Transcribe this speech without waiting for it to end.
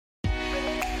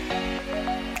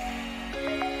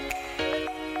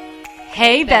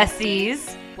Hey,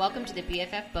 besties! Welcome to the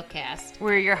BFF Bookcast.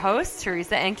 We're your hosts,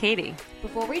 Teresa and Katie.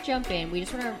 Before we jump in, we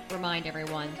just want to remind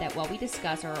everyone that while we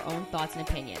discuss our own thoughts and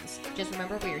opinions, just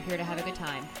remember we are here to have a good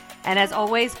time. And as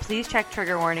always, please check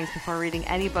trigger warnings before reading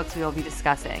any books we will be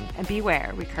discussing. And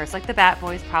beware, we curse like the Bat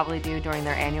Boys probably do during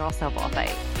their annual snowball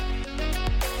fight.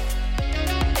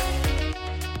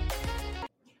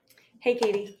 Hey,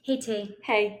 Katie. Hey, T.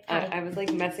 Hey. Hi. I was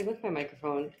messing with my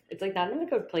microphone. It's not in a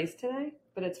good place today,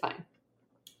 but it's fine.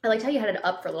 I liked how you had it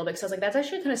up for a little bit, because I was like, that's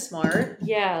actually kind of smart.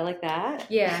 Yeah, like that.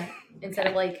 Yeah. Instead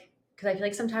of because I feel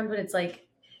like sometimes when it's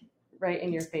right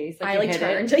in your face. I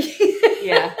turn to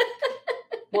Yeah.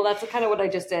 Well, that's kind of what I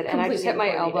just did. And I just hit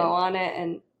my elbow on it,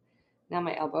 and now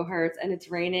my elbow hurts, and it's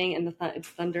raining, and it's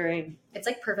thundering. It's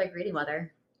perfect reading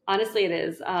weather. Honestly, it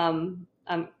is.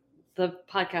 The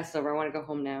podcast's over. I want to go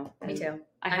home now. Me too.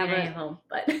 I am home,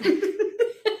 but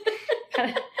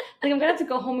I'm gonna have to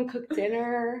go home and cook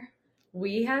dinner.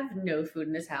 We have no food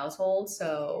in this household,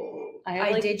 so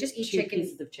I did just eat 2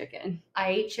 pieces of chicken. I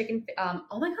ate chicken.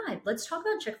 Oh my god, let's talk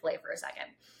about Chick-fil-A for a second.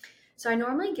 So I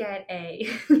normally get a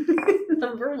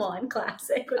number one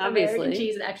classic with American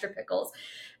cheese and extra pickles.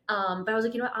 But I was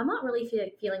like, you know what? I'm not really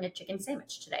feeling a chicken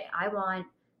sandwich today. I want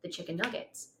the chicken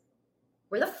nuggets.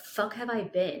 Where the fuck have I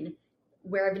been?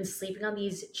 Where I've been sleeping on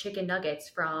these chicken nuggets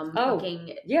from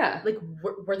fucking... Yeah.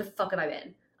 Where the fuck have I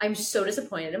been? I'm so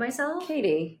disappointed in myself.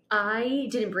 Katie. I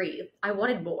didn't breathe. I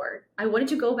wanted more. I wanted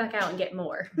to go back out and get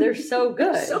more. They're so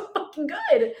good. They're so fucking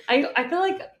good. I feel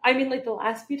the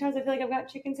last few times I feel like I've got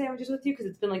chicken sandwiches with you because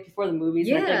it's been before the movies.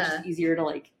 Yeah. And it's just easier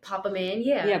to pop them in.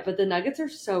 Yeah. Yeah, but the nuggets are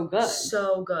so good.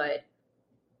 So good.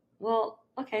 Well,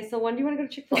 okay. So when do you want to go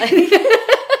to Chick-fil-A?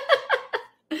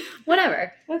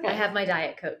 Whatever. Okay. I have my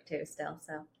Diet Coke too still.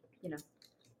 So,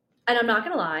 And I'm not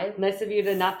going to lie. Nice of you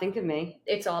to not think of me.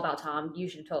 It's all about Tom. You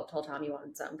should have told Tom you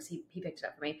wanted some because he picked it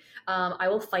up for me. I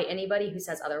will fight anybody who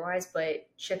says otherwise, but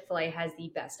Chick-fil-A has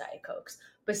the best Diet Cokes.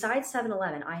 Besides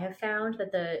 7-Eleven, I have found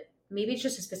that maybe it's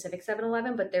just a specific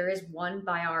 7-Eleven, but there is one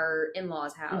by our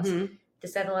in-laws' house. Mm-hmm. The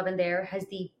 7-Eleven there has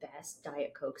the best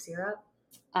Diet Coke syrup.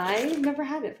 I never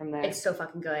had it from there. It's so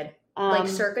fucking good.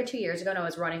 Circa 2 years ago, when I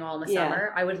was running all in the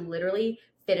summer, I would literally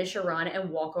finish a run and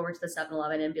walk over to the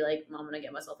 7-Eleven and be like, I'm going to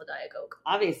get myself a Diet Coke.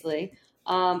 Obviously.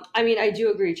 I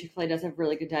do agree Chick-fil-A does have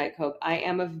really good Diet Coke. I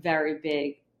am a very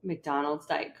big McDonald's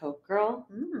Diet Coke girl.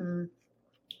 Mm.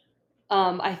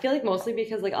 I feel mostly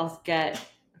because I'll get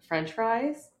French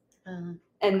fries and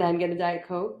then get a Diet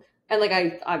Coke.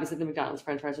 And obviously the McDonald's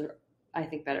French fries are, I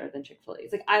think, better than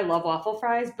Chick-fil-A's. I love waffle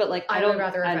fries, but I would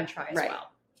rather a French fry as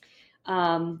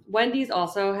well. Wendy's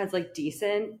also has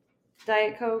decent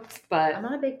Diet Cokes, but I'm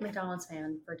not a big McDonald's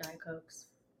fan for Diet Cokes.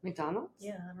 McDonald's?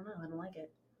 Yeah, I don't know. I don't like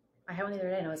it. I had one the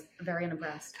other day and I was very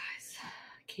unimpressed. Guys,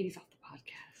 Katie's off the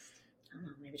podcast. I don't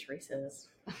know. Maybe Teresa is.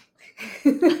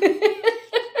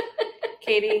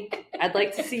 Katie, I'd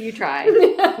like to see you try.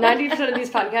 90% of these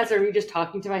podcasts are me just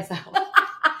talking to myself.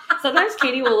 Sometimes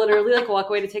Katie will literally walk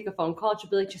away to take a phone call and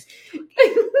she'll be just...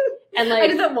 And I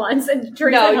did that once, and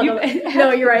Teresa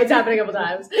no, you're right. It's happening a couple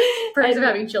times. Perks of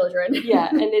having children. Yeah,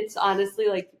 and it's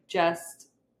honestly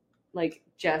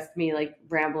just me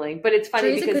rambling. But it's funny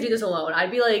Teresa because could do this alone. I'd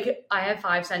be I have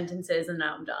 5 sentences and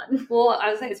now I'm done. Well,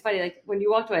 I was saying it's funny. When you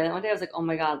walked away that one day, I was like, oh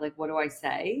my god, what do I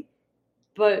say?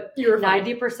 But you were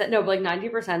 90%. No, but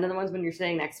 90% of the ones when you're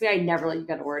sitting next to me, I never let you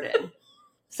get a word in.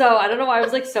 So I don't know why I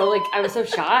was I was so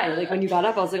shy. When you got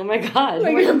up, I was like, oh my god,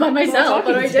 I'm by myself.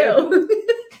 What do I do?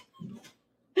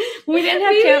 We didn't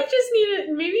have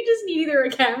maybe just need either a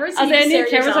camera. So I need a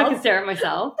camera so I can stare at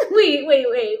myself. Wait.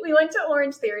 We went to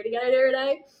Orange Theory together the other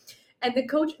day, and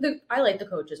I like the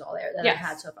coaches all there that I've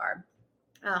had so far.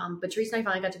 But Teresa and I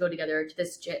finally got to go together to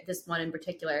this one in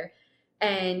particular,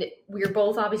 and we were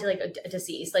both obviously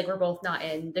deceased. We're both not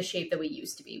in the shape that we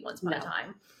used to be once upon a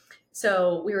time.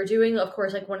 So we were doing, of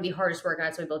course, one of the hardest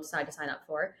workouts we both decided to sign up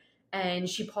for. And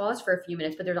she paused for a few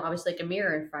minutes, but there's obviously a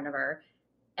mirror in front of her.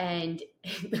 And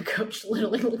the coach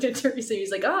literally looked at Teresa.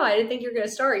 He's like, oh, I didn't think you were going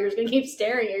to start. You're just going to keep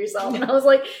staring at yourself. And I was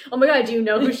like, oh my God, do you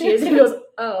know who she is? And he goes,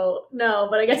 oh, no,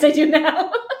 but I guess I do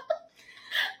now.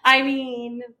 I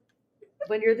mean,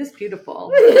 when you're this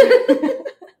beautiful.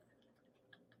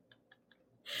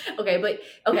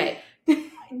 Okay.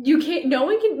 You can't, no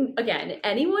one can, again,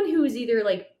 anyone who's either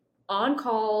on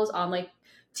calls, on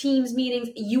Teams meetings,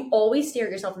 you always stare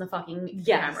at yourself in the fucking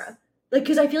camera.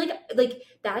 Because I feel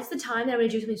that's the time that I'm going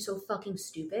to do something so fucking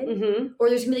stupid. Mm-hmm. Or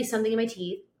there's going to be something in my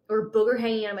teeth or a booger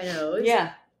hanging out of my nose.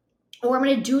 Yeah. Or I'm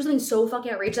going to do something so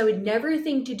fucking outrageous I would never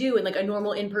think to do in like a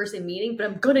normal in-person meeting, but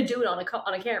I'm going to do it on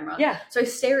a camera. Yeah. So I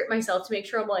stare at myself to make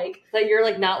sure I'm like... That you're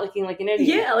like not looking like an idiot.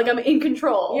 Yeah, like I'm in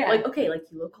control. Yeah. Like, okay, like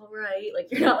you look all right. Like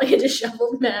you're not like a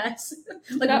disheveled mess.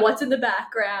 Like what's in the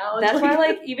background. That's why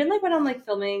like even like when I'm like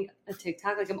filming a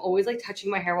TikTok, like I'm always like touching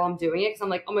my hair while I'm doing it because I'm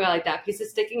like, oh my God, like that piece is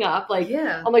sticking up. Like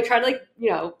I'm like trying to like, you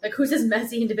know. Like who's this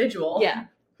messy individual? Yeah.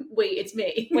 Wait, it's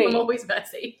me. I'm always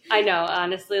messy. I know,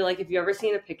 honestly, like if you ever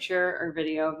seen a picture or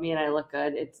video of me and I look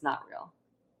good, it's not real.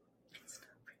 It's not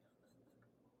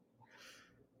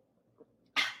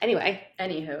real. Anyway.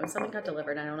 Anywho, something got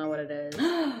delivered. I don't know what it is.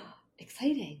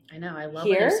 Exciting. I know. I love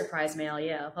when there's surprise mail.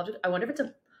 Yeah. I wonder if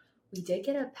we did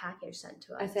get a package sent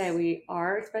to us. I say we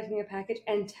are expecting a package,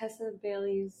 and Tessa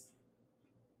Bailey's.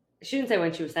 She didn't say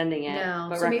when she was sending it. No,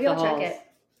 but so maybe I'll check it.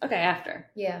 Okay, after.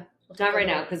 Yeah. Not right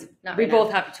now, because we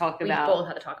both have to talk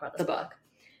about this book.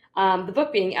 The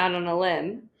book being Out on a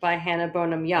Limb by Hannah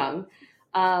Bonam-Young.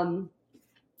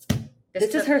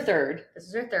 This is her third. This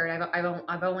is her third.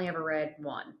 I've only ever read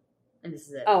one, and this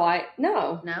is it. Oh,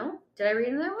 no. Did I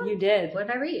read another one? You did. What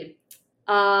did I read?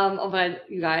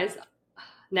 But you guys,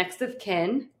 Next of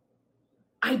Kin.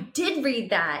 I did read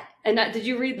that. And did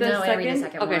you read the second? No, I read the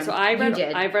second one. Okay, so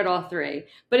I've read all three,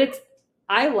 but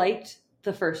I liked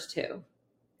the first two.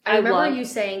 I remember you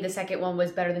saying the second one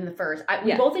was better than the first.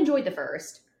 We both enjoyed the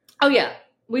first. Oh yeah,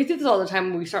 we do this all the time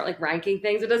when we start like ranking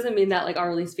things. It doesn't mean that like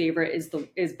our least favorite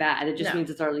is bad. It just means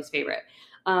it's our least favorite.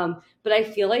 But I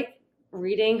feel like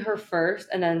reading her first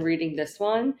and then reading this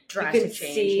one, drastic you can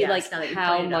change. see like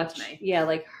how much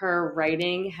like her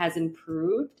writing has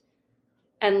improved,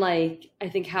 and like I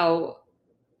think how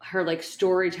her like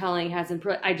storytelling has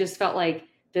improved. I just felt like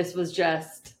this was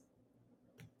just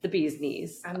the bee's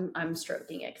knees. I'm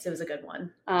stroking it because it was a good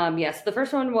one. Yes, the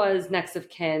first one was Next of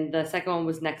Kin. The second one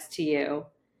was Next to You,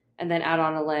 and then Out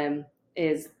on a Limb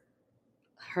is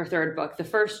her third book. The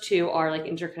first two are like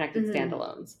interconnected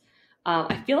standalones.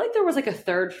 I feel like there was like a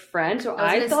third friend, so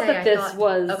I thought this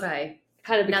was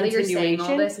kind of a continuation. Now that you're saying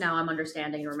all this, now I'm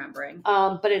understanding and remembering.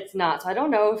 But it's not. So I don't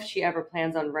know if she ever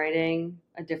plans on writing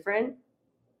a different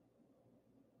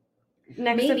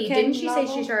Next of Kin Didn't she novel?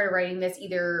 say she started writing this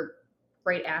either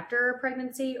right after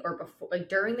pregnancy or before, like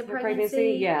during the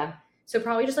pregnancy? Yeah. So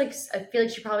probably just like, I feel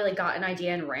like she probably like got an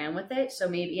idea and ran with it. So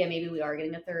maybe we are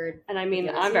getting a third. And I mean,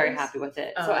 I'm very happy with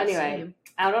it. So anyway,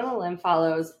 Out on a Limb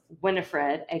follows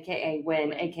Winifred, aka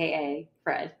Win, aka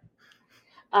Fred.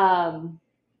 And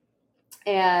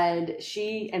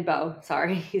Bo,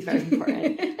 sorry, he's very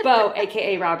important. Bo,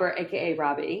 aka Robert, aka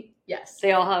Robbie. Yes.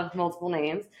 They all have multiple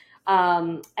names.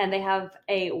 And they have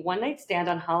a one-night stand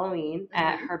on Halloween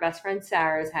at her best friend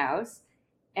Sarah's house.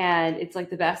 And it's like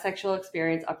the best sexual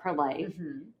experience of her life.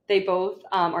 They both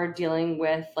are dealing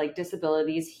with like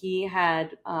disabilities. He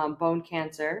had bone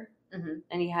cancer, and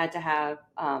he had to have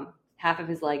half of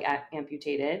his leg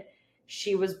amputated.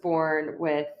 She was born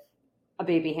with a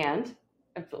baby hand,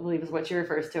 I believe is what she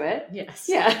refers to it. Yes.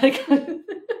 Yeah.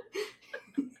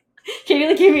 Katie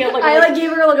like gave me a look. I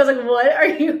gave her a look. I was like, "What are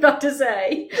you about to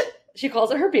say?" She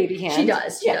calls it her baby hand. She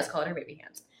does. She does call it her baby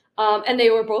hand. And they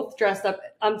were both dressed up.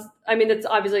 I mean, it's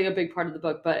obviously a big part of the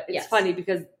book, but it's funny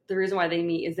because the reason why they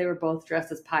meet is they were both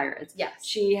dressed as pirates. Yes.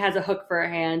 She has a hook for a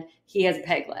hand. He has a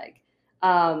peg leg.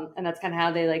 And that's kind of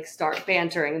how they like start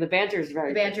bantering. The banter is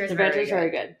very good. The banter is very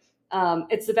good.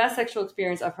 It's the best sexual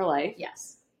experience of her life.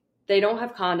 Yes. They don't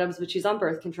have condoms, but she's on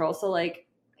birth control. So like,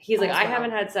 he's like, I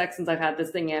haven't had sex since I've had this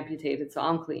thing amputated, so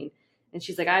I'm clean. And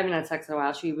she's like, I haven't had sex in a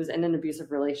while. She was in an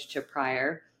abusive relationship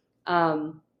prior.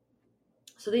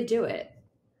 So they do it.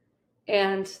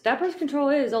 And that birth control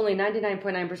is only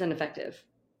 99.9% effective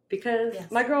because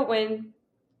my girl Wynn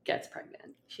gets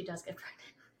pregnant. She does get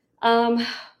pregnant.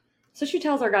 So she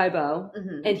tells our guy Bo,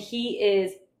 and he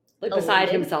is like beside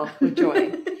himself with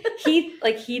joy.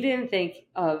 He didn't think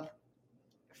of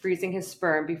freezing his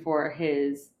sperm before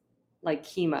his like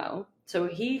chemo. So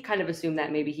he kind of assumed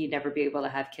that maybe he'd never be able to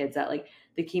have kids, that like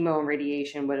the chemo and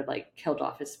radiation would have like killed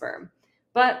off his sperm.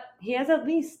 But he has at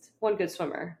least one good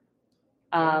swimmer.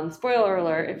 Spoiler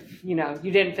alert, if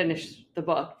you didn't finish the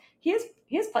book, he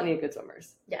has plenty of good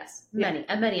swimmers. Yes. Many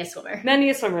a swimmer. Many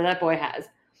a swimmer that boy has.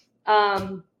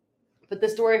 But the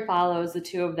story follows the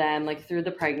two of them like through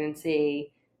the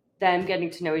pregnancy, them getting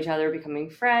to know each other, becoming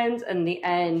friends, and the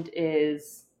end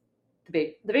is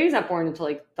the baby's not born until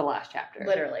like the last chapter.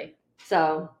 Literally.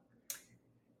 So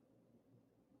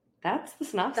that's the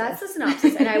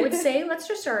synopsis. And I would say let's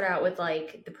just start out with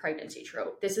like the pregnancy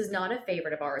trope. This is not a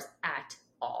favorite of ours at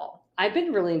all. I've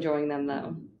been really enjoying them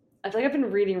though. I feel like I've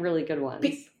been reading really good ones.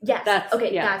 Yes.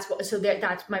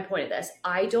 That's my point of this.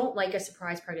 I don't like a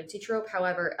surprise pregnancy trope.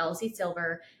 However, Elsie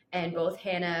Silver and both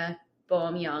Hannah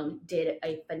Bonam-Young did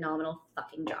a phenomenal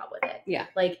fucking job with it. Yeah.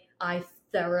 Like, I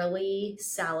thoroughly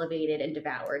salivated and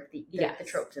devoured the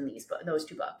tropes in those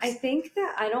two books. I think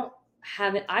that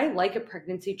I like a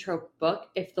pregnancy trope book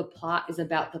if the plot is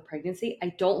about the pregnancy.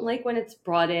 I don't like when it's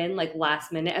brought in like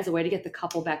last minute as a way to get the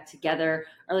couple back together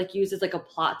or like used as like a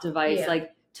plot device,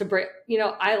 like to break,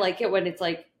 I like it when it's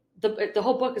like the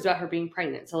whole book is about her being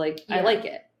pregnant. So like, I like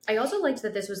it. I also liked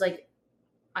that this was like,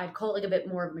 I'd call it like a bit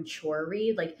more of a mature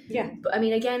read. Like, but I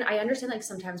mean, again, I understand like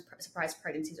sometimes surprise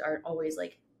pregnancies aren't always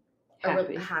like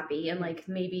happy and like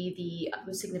maybe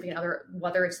the significant other,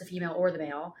 whether it's the female or the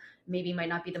male, maybe might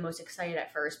not be the most excited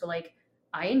at first, but like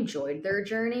I enjoyed their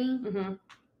journey.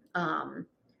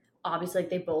 Obviously like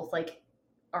they both like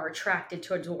are attracted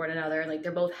towards one another and like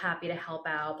they're both happy to help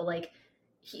out, but like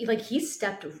he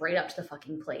stepped right up to the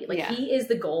fucking plate. Like he is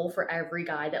the goal for every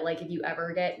guy that like if you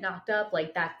ever get knocked up,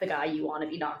 like that's the guy you want to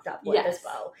be knocked up with as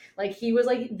well. Like he was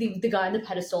like the guy on the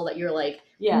pedestal that you're like,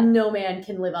 no man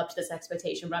can live up to this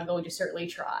expectation, but I'm going to certainly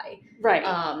try. Right.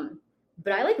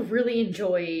 But I like really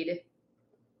enjoyed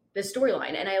the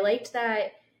storyline, and I liked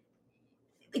that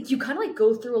like you kind of like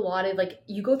go through a lot of like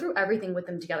you go through everything with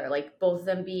them together, like both of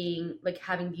them being like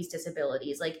having these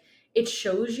disabilities. Like it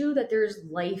shows you that there's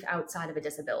life outside of a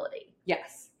disability.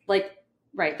 Yes. Like,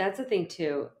 right. That's the thing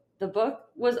too. The book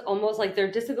was almost like their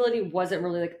disability wasn't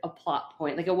really like a plot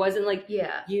point. Like it wasn't like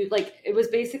you like it was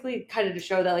basically kind of to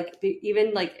show that like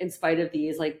even like in spite of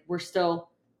these, like we're still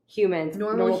humans,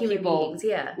 normal human people,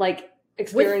 beings, like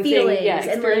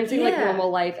experiencing like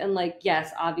normal life. And like,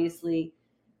 yes, obviously,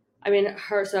 I mean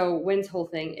so Wynn's whole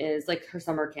thing is like her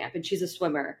summer camp and she's a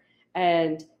swimmer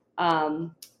and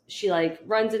she like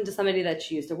runs into somebody that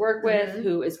she used to work with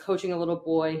who is coaching a little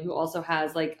boy who also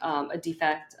has like a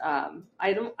defect.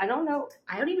 I don't know.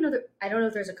 I don't know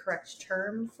if there's a correct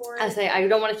term for it. I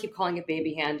don't want to keep calling it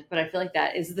baby hand, but I feel like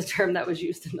that is the term that was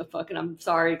used in the book. And I'm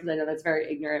sorry, because I know that's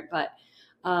very ignorant, but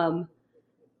I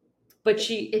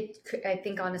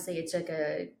think honestly it's like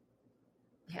a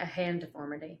hand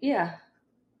deformity. Yeah.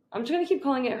 I'm just going to keep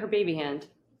calling it her baby hand.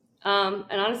 And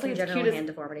honestly, it's cute hand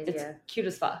deformities, it's cute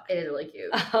as fuck. It is really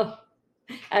cute.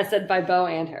 As said by Bo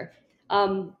and her.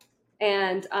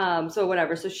 So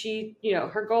whatever. So she,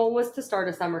 her goal was to start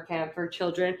a summer camp for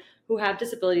children who have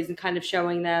disabilities and kind of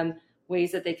showing them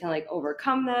ways that they can like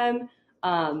overcome them.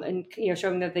 And,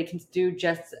 showing that they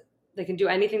can do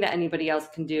anything that anybody else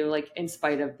can do, like in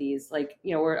spite of these, like,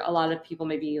 where a lot of people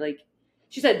maybe like,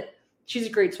 she said she's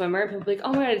a great swimmer. People be like,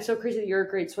 oh my God, it's so crazy that you're a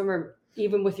great swimmer,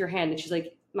 even with your hand. And she's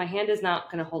like, my hand is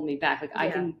not going to hold me back. Like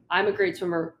I'm a great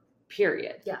swimmer,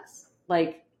 period. Yes.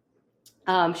 Like,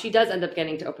 she does end up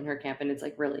getting to open her camp and it's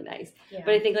like really nice. Yeah.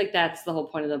 But I think like that's the whole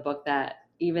point of the book, that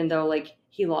even though like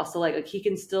he lost a leg, like he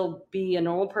can still be a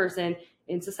normal person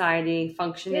in society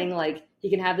functioning. Like he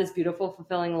can have this beautiful,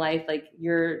 fulfilling life. Like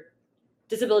your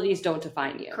disabilities don't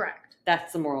define you. Correct.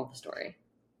 That's the moral of the story.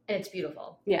 And it's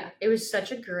beautiful. Yeah. It was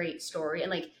such a great story. And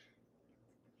like,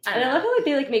 I love how like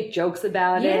they like make jokes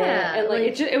about it, and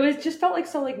like it just felt like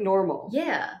so like normal,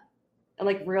 and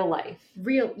like real life.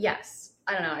 Yes.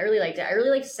 I don't know. I really liked it. I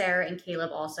really liked Sarah and Caleb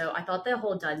also. I thought the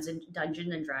whole Dungeon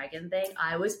and Dragon thing,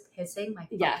 I was pissing my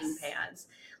fucking pants.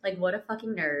 Like what a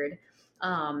fucking nerd.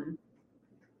 And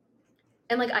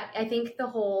like I think the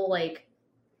whole like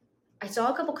I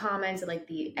saw a couple comments that like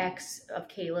the ex of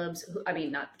Caleb's,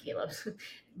 not Caleb's,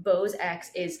 Bo's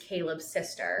ex is Caleb's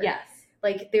sister. Yes.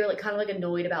 Like, they were, like, kind of, like,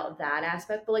 annoyed about that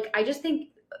aspect. But, like, I just think,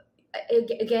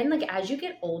 again, like, as you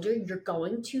get older, you're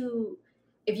going to,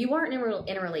 if you aren't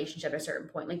in a relationship at a certain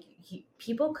point, like,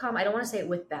 people come, I don't want to say it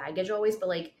with baggage always, but,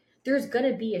 like, there's going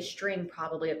to be a string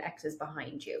probably of exes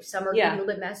behind you. Some are a little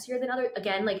bit messier than others.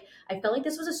 Again, like, I felt like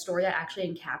this was a story that actually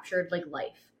encaptured, like,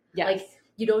 life. Yes. Like,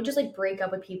 you don't just like break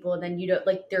up with people and then you don't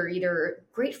like they're either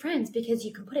great friends because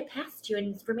you can put it past you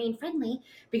and remain friendly,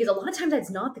 because a lot of times that's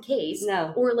not the case.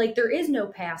 No. Or like there is no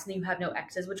past and you have no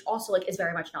exes, which also like is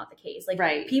very much not the case.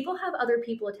 Like people have other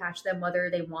people attached to them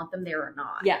whether they want them there or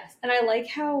not. Yes. And I like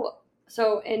how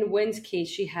so in Wynn's case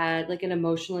she had like an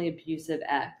emotionally abusive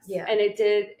ex. Yeah. And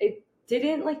it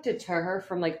didn't like deter her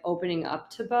from like opening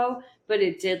up to Bo, but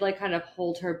it did like kind of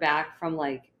hold her back from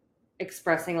like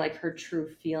expressing like her true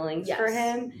feelings for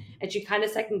him. And she kind of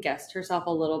second guessed herself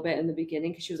a little bit in the beginning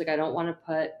because she was like, I don't want to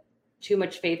put too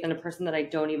much faith in a person that I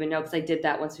don't even know, because I did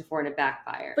that once before and it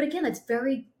backfired. But again, that's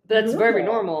very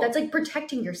normal. That's like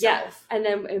protecting yourself. And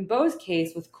then in Bo's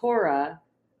case with Cora,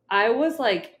 I was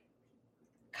like,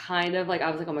 kind of like, I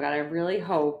was like, oh my God, I really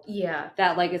hope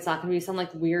that like it's not gonna be some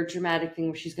like weird dramatic thing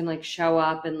where she's gonna like show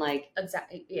up and like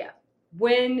exactly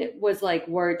Wynn was like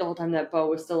worried the whole time that Bo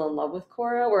was still in love with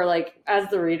Cora, or like as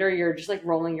the reader you're just like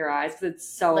rolling your eyes because it's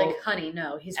so like, honey,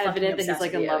 no, he's evident that he's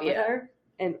like in love with her.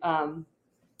 And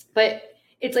but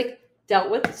it's like dealt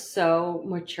with so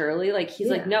maturely. Like he's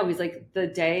like, no, he's like, the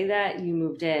day that you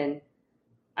moved in,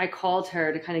 I called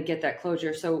her to kind of get that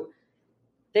closure. So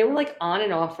they were like on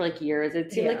and off for like years.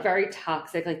 It seemed like very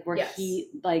toxic, like where he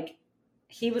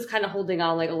was kind of holding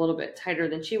on like a little bit tighter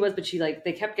than she was, but she like,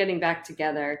 they kept getting back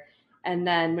together. And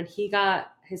then when he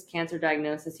got his cancer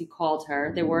diagnosis, he called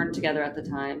her. They weren't together at the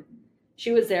time.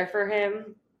 She was there for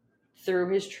him through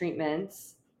his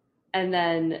treatments. And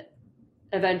then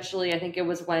eventually, I think it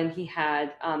was when he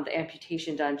had the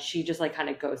amputation done, she just like kind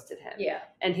of ghosted him. Yeah.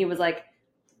 And he was like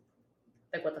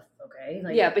what the okay?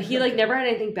 Like, yeah, but he like never had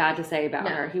anything bad to say about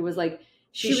her. He was like,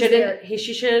 she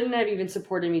shouldn't have even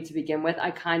supported me to begin with.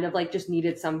 I kind of like just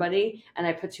needed somebody, and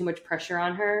I put too much pressure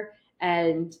on her.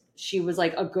 And she was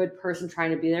like a good person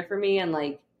trying to be there for me, and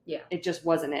like it just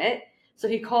wasn't it. So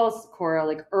he calls Cora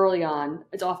like early on.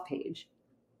 It's off page,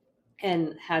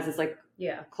 and has this like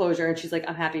closure, and she's like,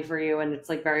 I'm happy for you, and it's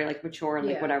like very like mature and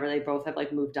like whatever. They both have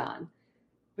like moved on,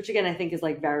 which again I think is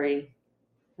like very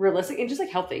realistic and just like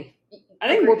healthy. I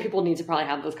think more people need to probably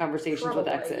have those conversations with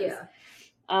exes.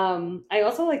 I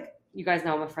also like, you guys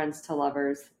know I'm a friends to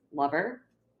lovers lover,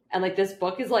 and like this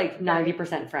book is like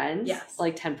 90% friends,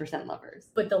 like 10% lovers,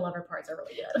 but the lover parts are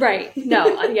really good, right?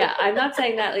 No, I'm not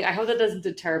saying that. Like I hope that doesn't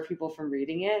deter people from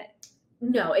reading it.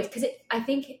 No, it's because I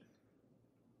think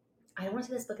I don't want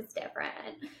to say this book is different.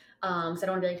 So I don't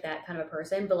want to be like that kind of a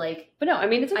person, but no, I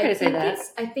mean, it's okay to say that.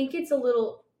 I think it's a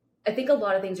little, I think a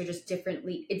lot of things are just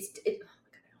differently. Oh my God, I don't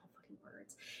have fucking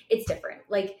words. It's different.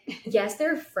 Like, yes,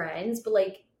 they're friends, but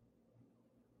like,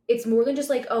 it's more than just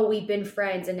like, oh, we've been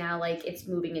friends and now like it's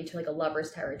moving into like a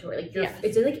lover's territory. Like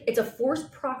it's a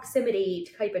forced proximity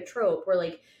type of trope where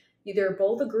like they're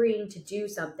both agreeing to do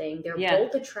something. They're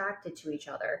both attracted to each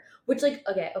other, which like,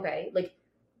 okay. Like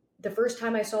the first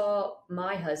time I saw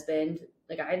my husband,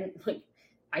 like I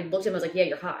looked at him, I was like, yeah,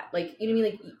 you're hot. Like, you know what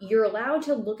I mean? Like you're allowed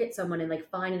to look at someone and like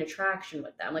find an attraction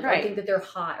with them. Like I think that they're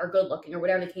hot or good looking or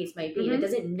whatever the case might be. Mm-hmm. And it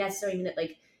doesn't necessarily mean that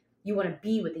like you want to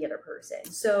be with the other person.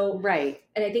 So,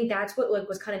 and I think that's what like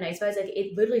was kind of nice about it. Like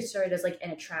it literally started as like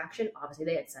an attraction. Obviously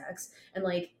they had sex and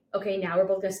like, okay, now we're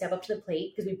both going to step up to the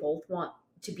plate because we both want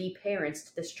to be parents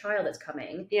to this child that's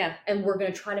coming. Yeah. And we're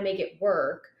going to try to make it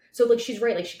work. So like, she's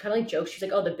right. Like she kind of like jokes. She's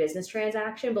like, oh, the business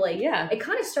transaction. But like, it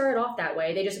kind of started off that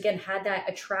way. They just, again, had that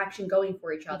attraction going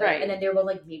for each other. Right. And then they were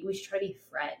like, maybe we should try to be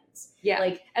friends. Yeah.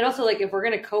 Like, and also like, if we're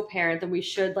going to co-parent, then we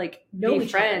should like be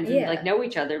friends and like know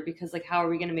each other, because like, how are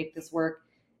we going to make this work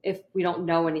if we don't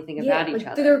know anything about each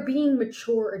other? They're being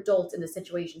mature adults in the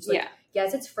situation. So like,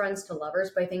 yes, it's friends to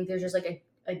lovers, but I think there's just like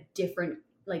a different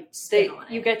like spin on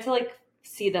it. You get to like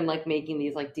see them like making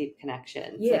these like deep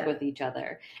connections like with each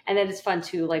other, and then it's fun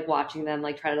too like watching them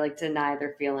like try to like deny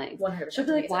their feelings. 100%. She'll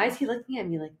be like, why is he looking at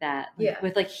me like that, like,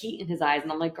 with like heat in his eyes,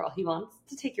 and I'm like, girl, he wants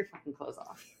to take your fucking clothes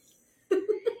off.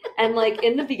 And like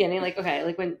in the beginning, like okay,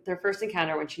 like when their first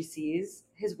encounter, when she sees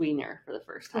his wiener for the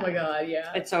first time, oh my god,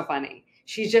 it's so funny.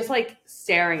 She's just like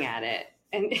staring at it,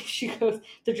 and she goes,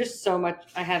 there's just so much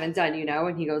I haven't done, you know.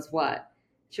 And he goes, what?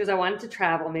 She goes, I wanted to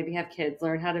travel, maybe have kids,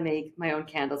 learn how to make my own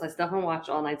candles. I still haven't watched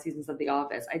all 9 seasons of The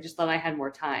Office. I just thought I had more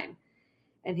time.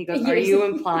 And he goes, are you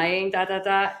implying ...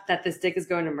 that this dick is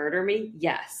going to murder me?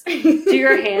 Yes. Do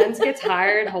your hands get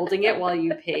tired holding it while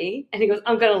you pee? And he goes,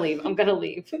 I'm going to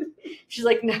leave. She's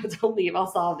like, no, don't leave. I'll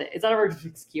solve it. It's not a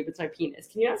Rubik's Cube. It's my penis.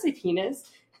 Can you not say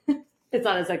penis? It's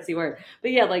not a sexy word.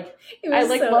 But yeah, like, I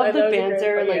like love the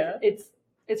banter. Like,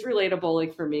 it's relatable,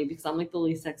 like, for me, because I'm like the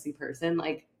least sexy person.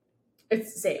 Like,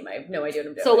 it's the same. I have no idea what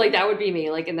I'm doing. So, like, that would be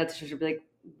me. Like, in that situation, be like,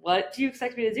 what do you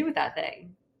expect me to do with that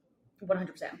thing?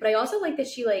 100%. But I also like that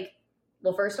she, like,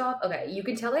 well, first off, okay, you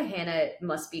can tell that Hannah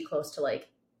must be close to, like,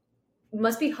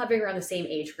 must be hovering around the same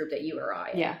age group that you or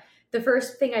I am. Yeah. The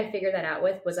first thing I figured that out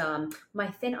with was my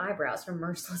thin eyebrows from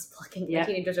Merciless Plucking the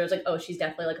Teenagers. I was like, oh, she's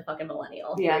definitely, like, a fucking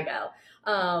millennial. Here we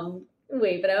go.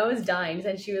 Wait, but I was dying.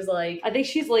 And she was like... I think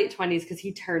she's late 20s because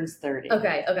he turns 30.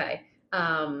 Okay.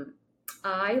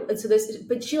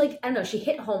 But she, like, I don't know, she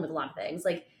hit home with a lot of things.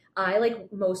 Like, I,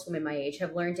 like most women my age,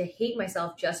 have learned to hate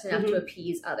myself just enough to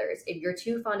appease others. If you're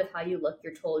too fond of how you look,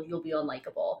 you're told you'll be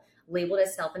unlikable, labeled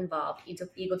as self-involved,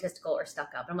 egotistical, or stuck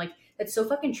up. I'm like, that's so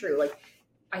fucking true. Like,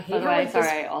 I hate how, like,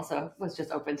 I also was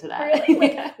just open to that. Right?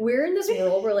 Like, we're in this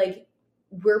world where, like,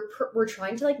 we're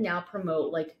trying to, like, now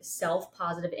promote, like,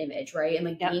 self-positive image, right? And,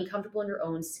 like, being comfortable in your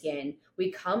own skin. We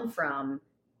come from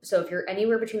So if you're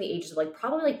anywhere between the ages of like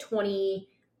probably like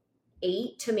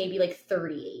 28 to maybe like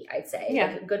 38, I'd say. Yeah.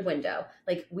 Like a good window.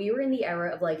 Like we were in the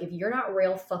era of like, if you're not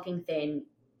real fucking thin,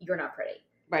 you're not pretty.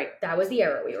 Right. That was the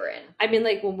era we were in. I mean,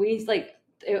 like when we like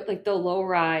the low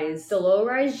rise. The low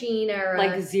rise jean era.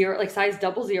 Like zero, like size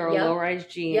 00, low rise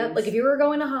jeans. Yep. Like if you were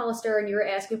going to Hollister and you were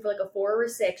asking for like a 4 or a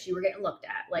 6, you were getting looked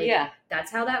at. Like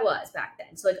that's how that was back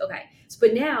then. So like, okay. So,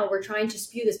 but now we're trying to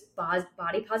spew this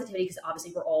body positivity because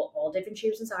obviously we're all different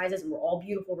shapes and sizes and we're all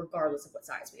beautiful regardless of what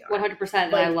size we are. 100%.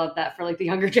 And I love that for like the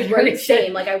younger generation. Right,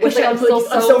 same. Like I wish I'm still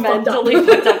so mentally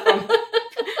fucked up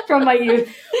from my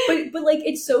youth. But like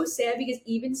it's so sad because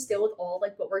even still with all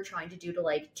like what we're trying to do to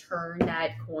like turn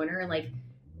that corner and like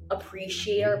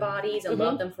appreciate our bodies and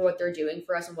love them for what they're doing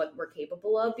for us and what we're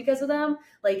capable of because of them,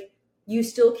 like you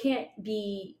still can't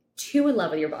be too in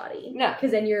love with your body. No.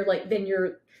 Because then you're like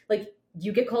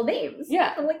you get called names.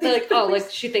 Yeah. They're like, oh, like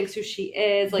she thinks who she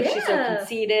is, like she's so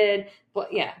conceited.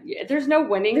 But yeah, there's no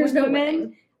winning with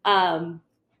women.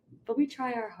 But we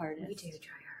try our hardest. We do try our hardest.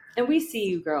 And we see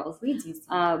you girls. We do see you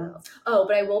girls. Oh,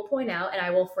 but I will point out, and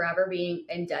I will forever be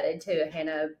indebted to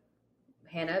Hannah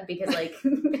because like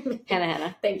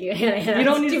Hannah. Thank you, Hannah. You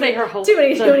don't need to say her whole too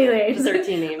many names.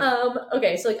 13 names.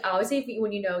 Okay, so like obviously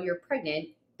when you know you're pregnant,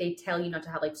 they tell you not to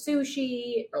have like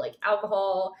sushi or like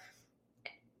alcohol.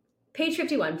 Page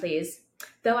 51, please.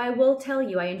 Though I will tell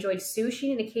you, I enjoyed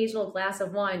sushi and an occasional glass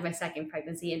of wine my second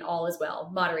pregnancy, and all is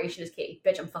well. Moderation is key.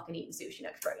 Bitch, I'm fucking eating sushi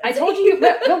next pregnancy. I told you,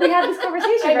 but we had this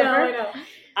conversation. I know.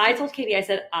 I told Katie, I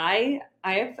said, I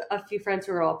have a few friends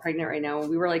who are all pregnant right now, and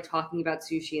we were like talking about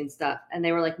sushi and stuff, and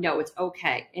they were like, no, it's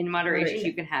okay. In moderation,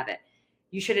 you can have it.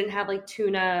 You shouldn't have like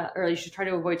tuna, or you should try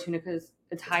to avoid tuna because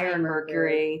it's higher in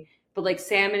mercury. But like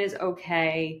salmon is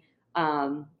okay.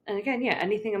 And again,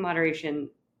 anything in moderation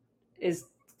is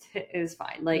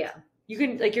fine. Like you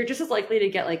can like you're just as likely to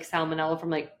get like salmonella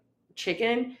from like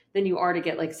chicken than you are to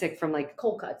get like sick from like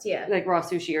cold cuts, like raw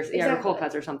sushi or cold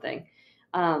cuts or something,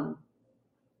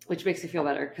 which makes you feel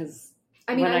better because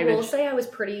I mean I will say I was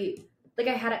pretty like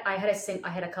I had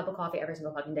a cup of coffee every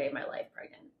single fucking day of my life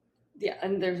pregnant. Yeah,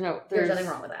 and there's nothing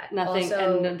wrong with that. Nothing,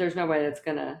 also, and there's no way that's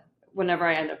gonna. Whenever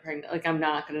I end up pregnant, like I'm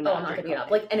not gonna. I'm not gonna get up.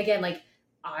 Like, and again, like.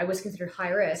 I was considered high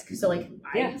risk. So like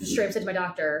I straight up said to my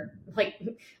doctor, like,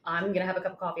 I'm going to have a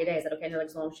cup of coffee a day. Is that okay? And they're like,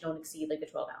 as long as you don't exceed like the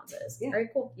 12 ounces. Yeah. All right,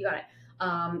 cool. You got it.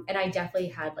 And I definitely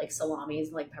had like salamis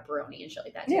and like pepperoni and shit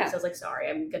like that too. So I was like, sorry,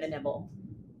 I'm going to nibble.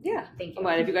 Yeah. Thank you. Oh,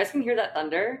 if you guys can hear that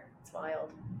thunder. It's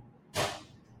wild.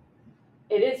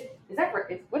 It is. Is that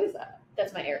right? What is that?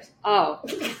 That's my ears. Oh.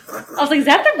 I was like, is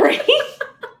that the brain?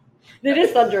 It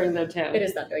is thundering though too. It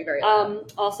is thundering very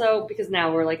loud. Also because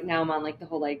now I'm on like the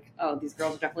whole like, oh, these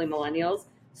girls are definitely millennials.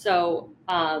 So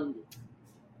her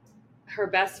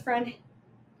best friend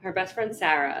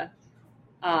Sarah,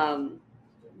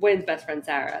 Wynn's best friend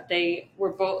Sarah, they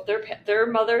were both their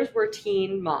mothers were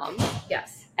teen moms.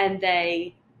 Yes. And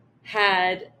they're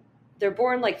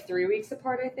born like 3 weeks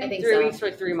apart, I think 3 weeks or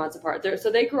like 3 months apart.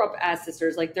 So they grew up as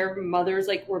sisters. Like their mothers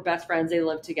like were best friends. They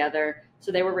lived together.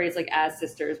 So they were raised like as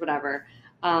sisters, whatever.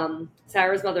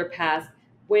 Sarah's mother passed.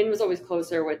 Wynn was always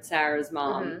closer with Sarah's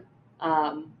mom.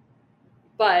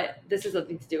 But this has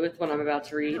nothing to do with what I'm about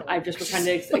to read. I just was trying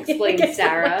to explain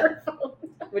Sarah.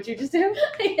 What'd you just do?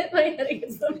 I hit my head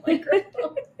against the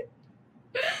microphone.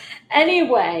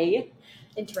 Anyway.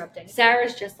 Interrupting.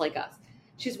 Sarah's just like us.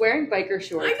 She's wearing biker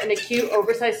shorts and a cute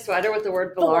oversized sweater with the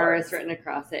word Valaris written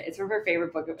across it. It's from a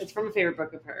favorite book of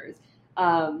hers.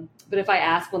 But if I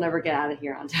ask, we'll never get out of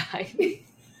here on time.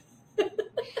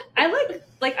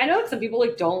 I I know like some people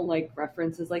like don't like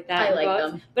references like that. I like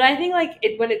them, but I think like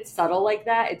when it's subtle like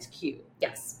that, it's cute.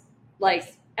 Yes.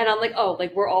 Like, and I'm like, oh,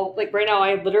 like we're all like right now.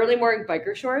 I'm literally wearing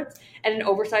biker shorts and an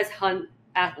oversized Hunt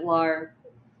Atlar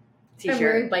t-shirt. I'm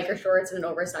wearing biker shorts and an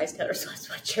oversized Taylor Swift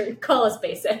sweatshirt. Call us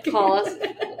basic. Call us.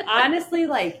 Honestly,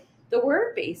 like the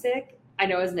word basic, I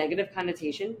know has negative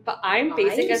connotation, but I'm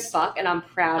basic as fuck and I'm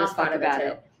proud as fuck about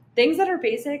it. Things that are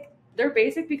basic, they're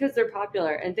basic because they're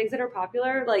popular, and things that are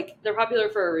popular, like they're popular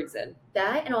for a reason.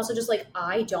 That, and also just like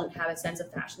I don't have a sense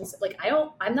of fashion. Like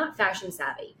I'm not fashion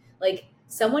savvy. Like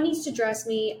someone needs to dress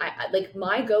me. I like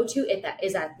my go-to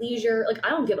is athleisure. Like I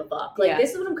don't give a fuck. Like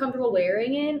this is what I'm comfortable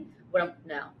wearing in. What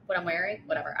I'm wearing,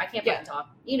 whatever. I can't fucking talk.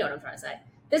 You know what I'm trying to say.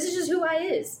 This is just who I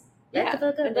is. Yeah.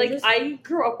 Like I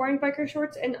grew up wearing biker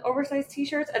shorts and oversized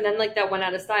t-shirts, and then like that went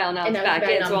out of style. Now it's back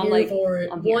in. So I'm like,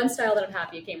 one style that I'm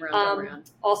happy it came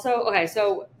around. Also, okay,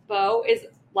 so Bo is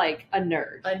like a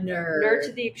nerd. Nerd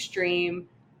to the extreme.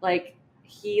 Like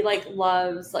he like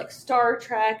loves like Star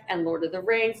Trek and Lord of the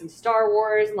Rings and Star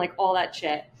Wars and like all that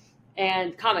shit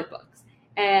and comic books.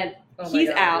 And he's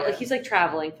out, like he's like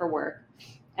traveling for work.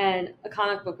 and a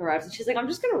comic book arrives, and she's like, I'm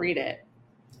just going to read it.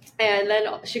 And then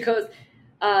she goes,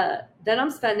 then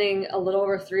I'm spending a little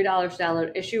over $3 to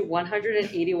download issue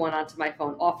 181 onto my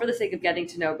phone, all for the sake of getting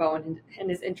to know Bo and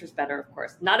his interest better, of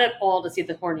course. Not at all to see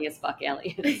the horniest fuck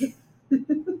aliens.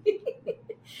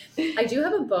 I do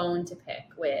have a bone to pick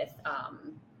with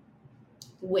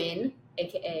Win,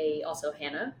 aka also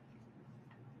Hannah.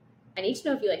 I need to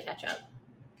know if you like ketchup.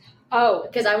 Oh,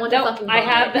 because I want to fucking vomit.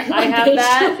 I have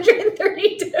that.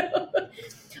 232.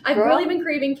 I've really been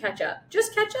craving ketchup.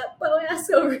 Just ketchup. Bo asks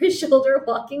over his shoulder,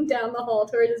 walking down the hall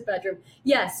toward his bedroom.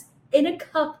 Yes, in a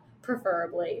cup,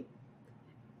 preferably.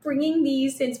 Bringing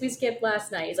these since we skipped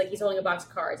last night. He's like, he's holding a box of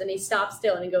cards, and he stops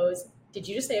still and he goes, "Did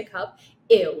you just say a cup?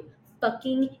 Ew,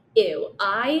 fucking ew."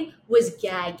 I was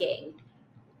gagging.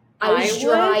 I was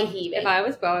dry heaving. If I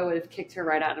was Bo, I would have kicked her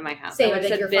right out of my house. Same, I would have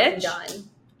said, you're "Bitch, fucking done.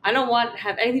 I don't want to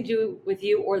have anything to do with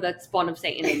you or that spawn of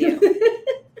Satan in you."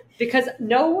 Because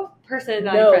no person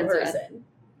that I'm friends with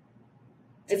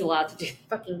is allowed to do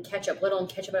fucking ketchup, let alone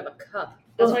ketchup out of a cup.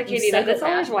 That's why Katie. That's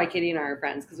always why Katie and I are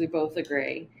friends, because we both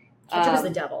agree. Ketchup is the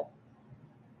devil.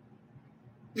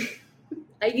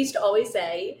 I used to always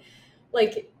say,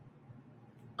 like,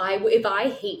 if I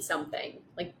hate something,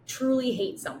 like truly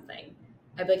hate something,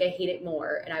 I'd be like, I hate it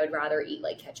more, and I would rather eat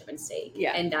like ketchup and steak.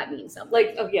 Yeah, and that means something.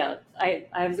 Like, oh yeah,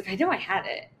 I was like, I know I had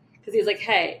it, because he was like,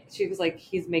 hey, she was like,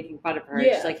 he's making fun of her.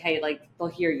 Yeah. She's like, hey, like they'll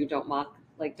hear you, don't mock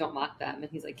them. And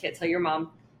he's like, kid, tell your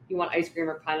mom you want ice cream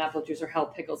or pineapple juice or hell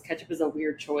pickles. Ketchup is a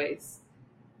weird choice.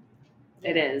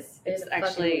 Yeah, it is. It's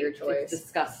actually weird choice. It's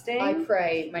disgusting. I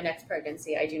pray my next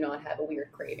pregnancy I do not have a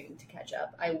weird craving to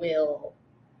ketchup. I will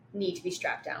need to be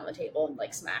strapped down on the table and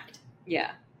like smacked.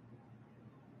 Yeah.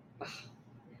 Ugh.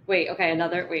 Wait, okay,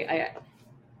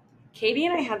 Katie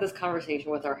and I had this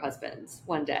conversation with our husbands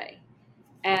one day,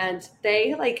 and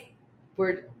they like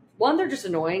were, one, they're just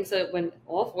annoying. So when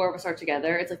all four of us are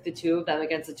together, it's like the two of them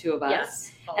against the two of us.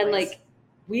 Yes, and like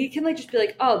we can like just be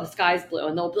like, oh, the sky's blue,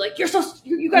 and they'll be like, you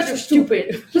guys are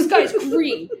stupid. The sky's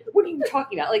green. What are you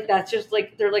talking about? Like that's just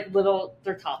like they're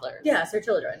toddlers. Yes, they're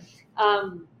children.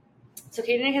 So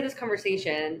Katie and I had this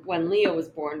conversation when Leo was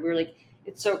born. We were like,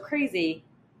 it's so crazy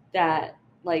that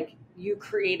like you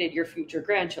created your future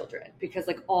grandchildren, because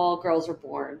like all girls are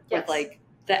born with like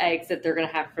the eggs that they're gonna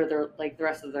have for their like the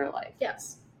rest of their life.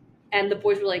 Yes. And the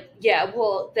boys were like, yeah,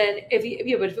 well then but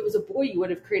if it was a boy you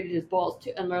would have created his balls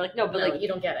too. And they're like, no, like you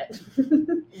don't get it.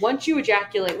 Once you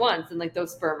ejaculate once, and like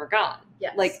those sperm are gone.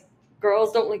 Yes. Like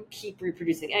girls don't like keep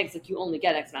reproducing eggs, like you only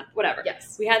get X amount, whatever.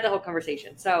 Yes. We had the whole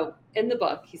conversation. So in the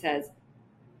book he says,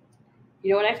 you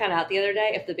know what I found out the other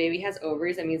day? If the baby has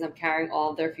ovaries, that means I'm carrying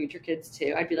all of their future kids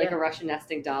too. I'd be like a Russian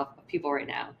nesting doll of people right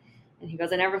now. And he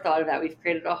goes, I never thought of that. We've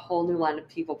created a whole new line of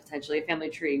people, potentially a family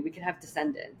tree. We could have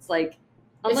descendants. Like,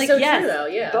 I'm like, so yes, true, though,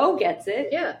 yeah. Bo gets it.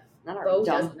 Yeah. Not our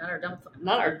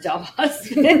dumb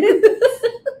husband.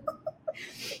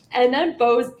 And then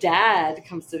Bo's dad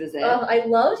comes to visit. Oh, I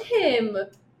loved him.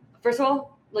 First of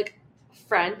all, like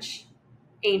French,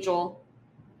 angel.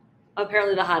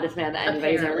 Apparently the hottest man that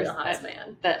anybody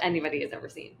has ever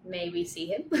seen. May we see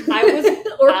him? I was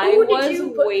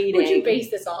waiting. Who'd you base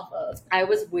this off of? I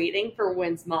was waiting for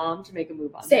Wynn's mom to make a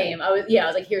move on Same. him. I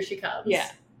was like, here she comes.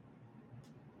 Yeah.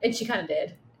 And she kind of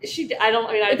did. She did.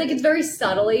 I think it's very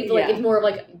subtly, but like it's more of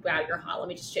like, wow, you're hot. Let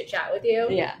me just chit chat with you.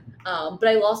 Yeah. But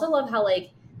I also love how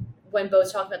like when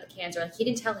Bo's talking about the cancer, like he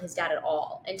didn't tell his dad at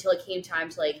all until it came time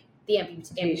to like the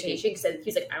amputation. Because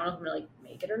he's like, I don't know if I'm gonna like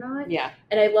make it or not. Yeah.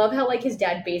 And I love how like his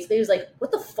dad basically was like,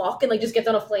 what the fuck, and like just gets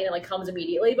on a plane and like comes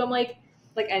immediately. But I'm like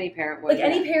any parent would. Like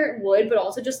any parent would, but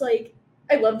also just like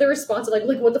I love the response of like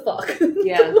what the fuck?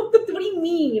 Yeah. What do you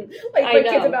mean? Like my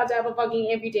kid's about to have a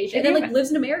fucking amputation, and then like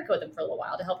lives in America with him for a little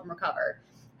while to help him recover.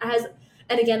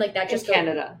 And again, like that just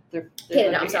Canada.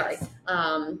 Canada. I'm sorry.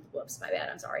 Whoops, my bad.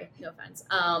 I'm sorry. No offense.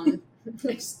 I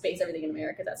just base everything in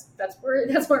America. That's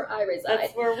where I reside.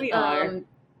 That's where we are.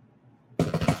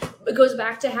 It goes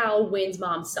back to how Wynn's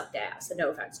mom sucked ass. And no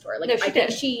offense to her. Like I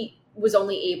think she was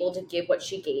only able to give what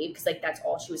she gave because like that's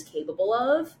all she was capable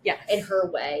of. Yes. In her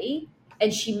way.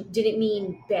 And she didn't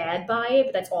mean bad by it,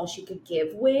 but that's all she could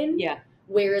give Wynn. Yeah.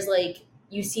 Whereas, like,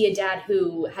 you see a dad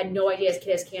who had no idea his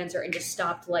kid has cancer and just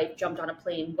stopped life, jumped on a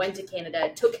plane, went to Canada,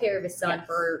 took care of his son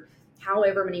for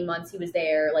however many months he was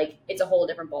there. Like, it's a whole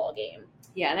different ball game.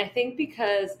 Yeah, and I think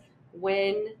because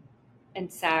Wynn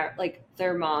and Sarah, like,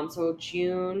 their mom, so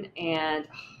June and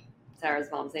Sarah's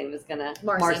mom's name is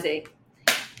Marcy.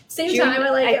 Same June, time,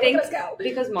 I think let's go.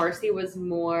 Because Marcy was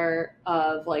more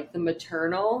of like the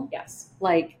maternal. Yes.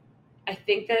 Like, I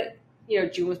think that,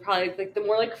 June was probably like the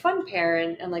more like fun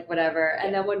parent and like whatever. Yeah.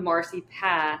 And then when Marcy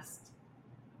passed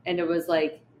and it was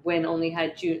like Wynn only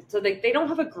had June. So they don't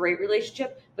have a great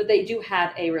relationship, but they do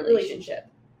have a relationship.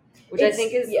 Which I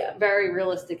think is very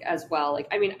realistic as well. Like,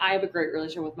 I mean, I have a great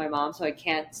relationship with my mom, so I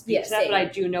can't speak to that, but I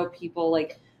do know people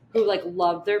like who like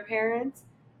love their parents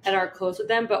and are close with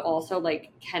them, but also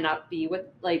like cannot be with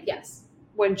like. Yes.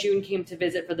 When June came to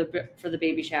visit for the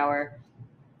baby shower,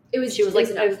 it was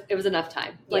enough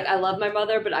time. Yeah. Like, I love my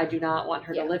mother, but I do not want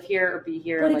her to live here or be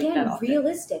here. But like, again, that often.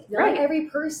 Realistic. Not every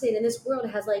person in this world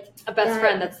has like a best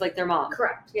friend that's like their mom.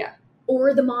 Correct. Yeah.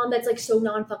 Or the mom that's like so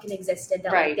non-fucking existent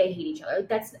that like they hate each other.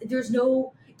 There's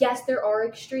no. Yes, there are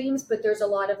extremes, but there's a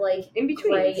lot of like in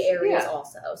between gray areas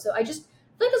also. So I just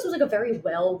feel like this was like a very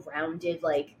well-rounded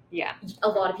like. Yeah. A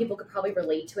lot of people could probably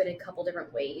relate to it in a couple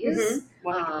different ways.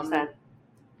 100%.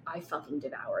 I fucking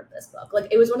devoured this book.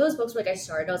 Like, it was one of those books where like I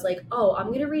started, I was like, oh,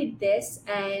 I'm gonna read this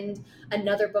and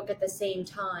another book at the same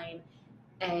time,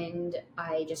 and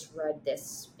I just read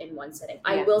this in one sitting.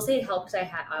 Yeah. I will say it helped because I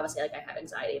have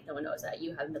anxiety. If no one knows that,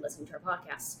 you haven't been listening to our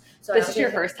podcast, so this is your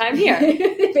first time here.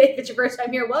 If it's your first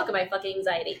time here, welcome. I fucking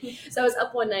anxiety. So I was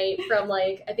up one night from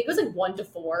like I think it was like 1 to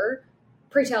 4.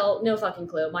 Pre-tell, no fucking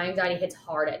clue. My anxiety hits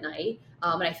hard at night,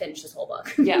 and I finished this whole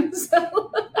book. Yeah.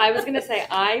 So I was gonna say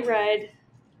I read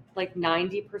like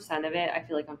 90% of it, I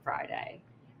feel like, on Friday.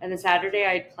 And then Saturday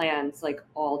I had plans like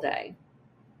all day.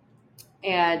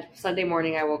 And Sunday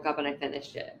morning I woke up and I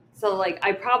finished it. So like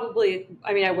I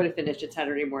would have finished it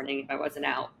Saturday morning if I wasn't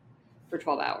out for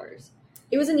 12 hours.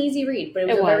 It was an easy read, but it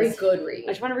was a very good read.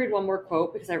 I just want to read one more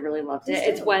quote because I really loved it.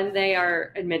 It's when they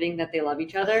are admitting that they love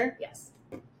each other. Yes.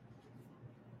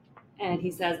 And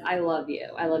he says, I love you.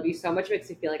 I love you so much. It makes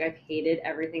me feel like I've hated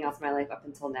everything else in my life up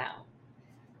until now.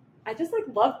 I just like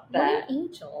love that. What an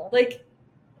angel. Like,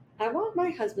 I want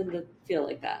my husband to feel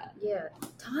like that. Yeah.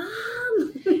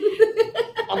 Tom!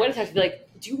 I'm going to text and be like,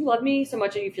 do you love me so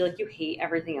much that you feel like you hate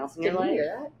everything else in your life? Did you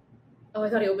hear that? Oh, I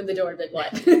thought he opened the door and be like,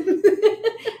 what?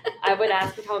 I would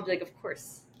ask for Tom and be like, of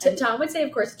course. Tom would say,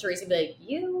 of course, to Teresa and be like,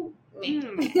 you, me.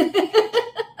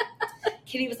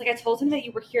 Kitty was like, I told him that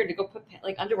you were here to go put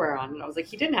like underwear on, and I was like,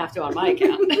 he didn't have to on my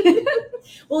account.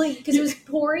 Well, because it was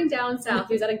pouring down south.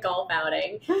 He was at a golf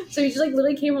outing, so he just like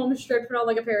literally came home straight, put on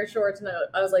like a pair of shorts, and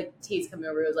I was like, T's coming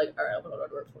over. He was like, all right, I'll put on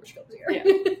underwear before she comes here. Yeah.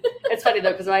 It's funny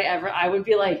though, because I would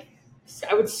be like,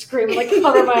 I would scream like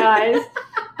cover my eyes.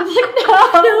 I'm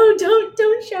like, no,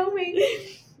 don't show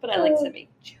me. But I like to make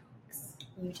jokes.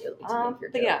 You do.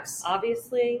 But yeah,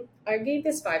 obviously, I gave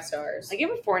this 5 stars. I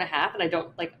gave it 4.5, and I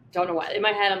don't know why. In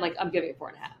my head, I'm like, I'm giving it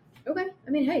 4.5. Okay.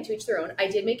 I mean, hey, to each their own. I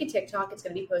did make a TikTok. It's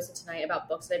going to be posted tonight about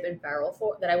books that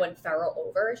I went feral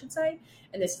over, I should say.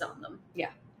 And this is on them. Yeah.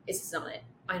 This is on it.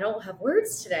 I don't have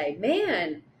words today.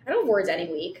 Man, I don't have words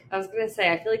any week. I was going to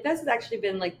say, I feel like this has actually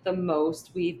been like the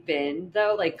most we've been,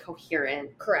 though, like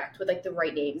coherent. Correct. With like the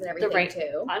right names and everything,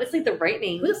 too. Honestly, the right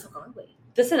names. Who the fuck are we?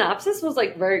 The synopsis was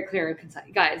like very clear and concise.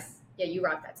 Guys. Yeah, you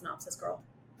rock that synopsis, girl.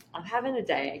 I'm having a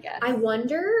day, I guess. I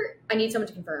wonder, I need someone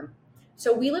to confirm.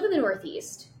 So we live in the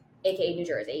Northeast, aka New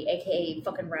Jersey, aka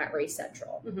fucking Rat Race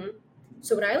Central. Mm-hmm.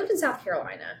 So when I lived in South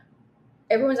Carolina,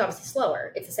 everyone's obviously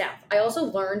slower. It's the South. I also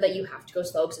learned that you have to go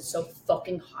slow because it's so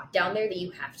fucking hot down there that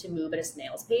you have to move at a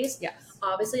snail's pace. Yes.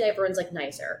 Obviously, everyone's like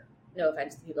nicer. No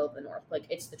offense to the people of the North. Like,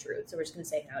 it's the truth. So we're just going to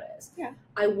say how it is. Yeah.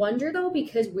 I wonder, though,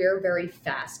 because we're very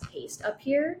fast-paced up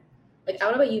here. Like, I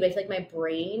don't know about you, but I feel like my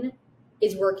brain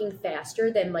is working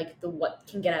faster than, like, what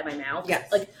can get out of my mouth.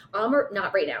 Yes. Like,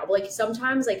 not right now, but, like,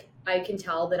 sometimes, like, I can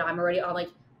tell that I'm already on, like,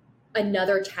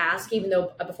 another task, even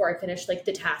though before I finish, like,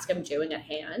 the task I'm doing at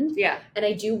hand. Yeah. And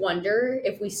I do wonder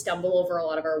if we stumble over a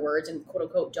lot of our words and,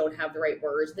 quote-unquote, don't have the right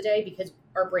words of the day because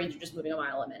our brains are just moving a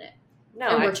mile a minute. No,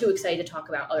 and we're too excited to talk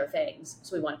about other things,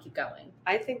 so we want to keep going.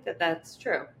 I think that that's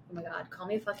true. Oh my god, call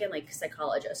me a fucking like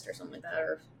psychologist or something like that,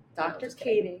 or Dr.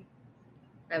 Katie.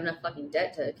 I have enough fucking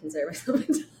debt to consider myself.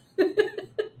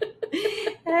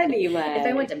 Anyway, if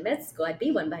I went to med school, I'd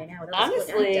be one by now.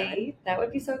 Honestly, that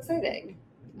would be so exciting.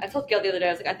 I told Gail the other day,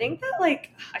 I was like, I think that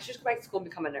like I should just go back to school and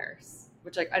become a nurse.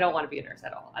 Which like I don't want to be a nurse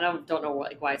at all. I don't know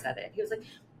like why I said it. He was like,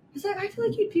 I feel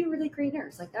like you'd be a really great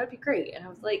nurse. Like that would be great. And I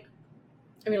was like.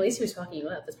 I mean, at least he was fucking you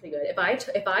up. That's pretty good. If I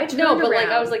turned no, but around, like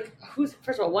I was like, who's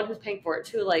first of all one who's paying for it?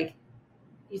 Two, like,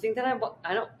 you think that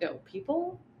I don't know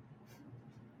people?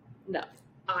 No,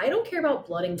 I don't care about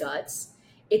blood and guts.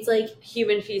 It's like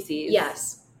human feces.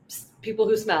 Yes, people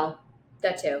who smell.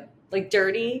 That too. Like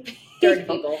dirty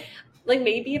people. Like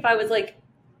maybe if I was like,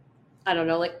 I don't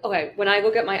know, like okay, when I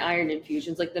go get my iron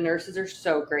infusions, like the nurses are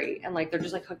so great and like they're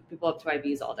just like hooking people up to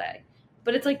IVs all day,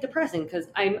 but it's like depressing because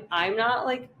I'm not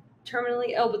like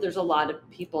terminally ill, but there's a lot of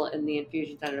people in the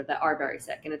infusion center that are very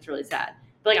sick and it's really sad.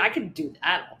 But like I could do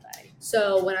that all day.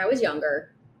 So when I was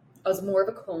younger, I was more of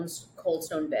a Cold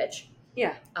Stone bitch.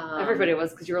 Yeah, everybody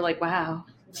was, because you were like, wow,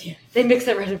 they mix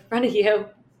it right in front of you.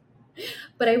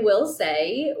 But I will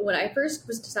say, when I first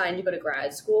was deciding to go to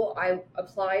grad school, I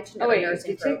applied to a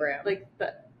nursing program. Like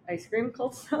the ice cream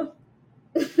Cold Stone?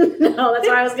 No, that's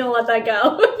why I was going to let that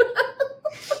go.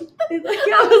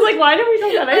 I was like, why didn't we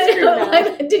talk about ice cream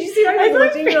now? Did you see my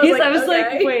face? I was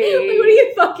like, wait. Like, what are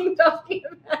you fucking talking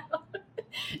about?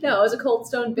 No, it was a Cold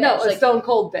Stone bitch. No, a Stone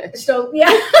Cold bitch. Yeah.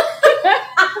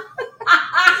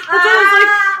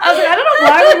 I was like, I don't know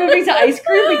why we're moving to ice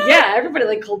cream, but yeah, everybody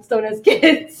like Cold Stone as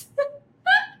kids.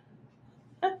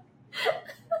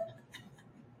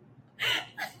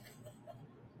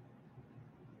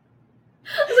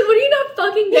 I was like, what are you not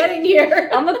fucking getting here?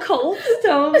 I'm a Cold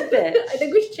Stone bitch. I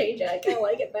think we should change it. I kind of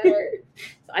like it better.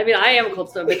 I mean, I am a Cold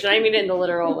Stone bitch, and I mean it in the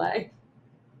literal way.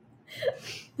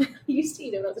 I used to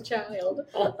eat it when I was a child.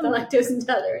 I'm lactose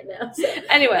intolerant now. So.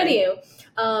 Anyway.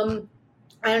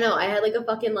 I don't know. I had like a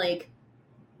fucking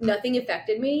nothing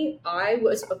affected me. I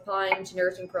was applying to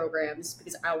nursing programs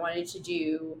because I wanted to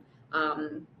do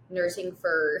nursing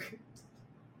for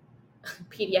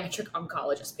pediatric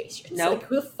oncologist patients. Nope. Like,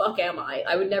 who the fuck am I?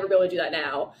 I would never be able to do that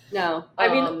now. No. I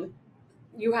mean,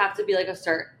 you have to be like a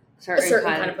certain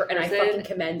kind of person. And I fucking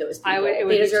commend those people.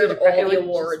 They deserve all the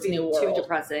awards in the world. Too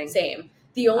depressing. Same.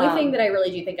 The only thing that I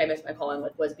really do think I missed my calling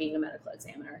with was being a medical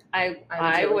examiner.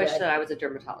 I wish that I was a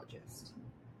dermatologist.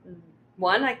 Mm-hmm.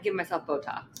 1, I can give myself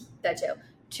Botox. That too.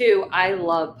 2, I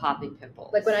love popping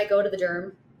pimples. Like when I go to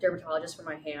the dermatologist for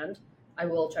my hand, I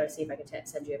will try to see if I can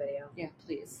send you a video. Yeah,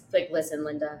 please. Like, listen,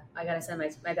 Linda, I gotta send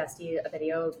my bestie a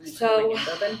video of me so, my hands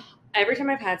open. Every time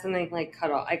I've had something like cut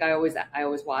off, like I always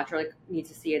watch or like need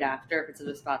to see it after if it's in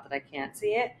a spot that I can't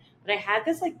see it. But I had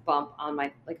this like bump on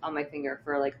my finger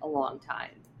for like a long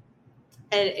time,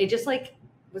 and it just like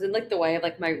was in like the way of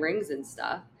like my rings and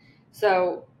stuff.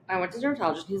 So I went to the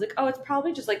dermatologist, and he's like, "Oh, it's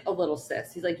probably just like a little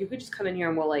cyst." He's like, "You could just come in here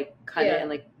and we'll like cut it and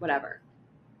like whatever."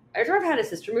 Every time I've had a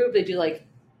cyst removed, they do like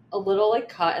a little like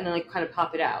cut and then like kind of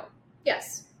pop it out.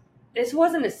 Yes. This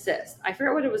wasn't a cyst. I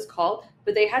forget what it was called,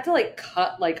 but they had to like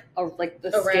cut like the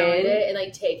around skin it and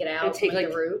like take it out and take like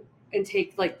the root and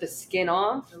take like the skin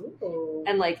off. Ooh.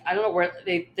 And like I don't know where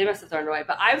they must have thrown it away,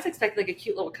 but I was expecting like a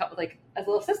cute little cut with like a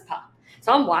little cyst pop.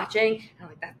 So I'm watching and I'm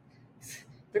like, that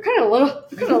they're kind of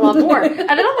a lot more. And then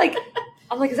I'm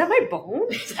like, is that my bone?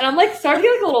 And I'm like starting to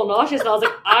get like a little nauseous. And I was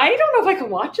like, I don't know if I can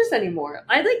watch this anymore.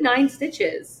 I had like 9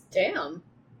 stitches. Damn.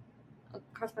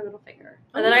 Across my little finger,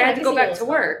 and then I had to go back to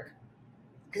work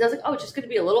because I was like, oh, it's just going to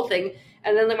be a little thing,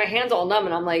 and then like my hand's all numb,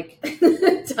 and I'm like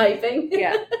typing.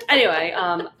 Yeah. Anyway,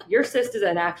 your cyst is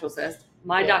an actual cyst.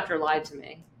 My doctor lied to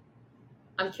me.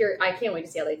 I'm curious. I can't wait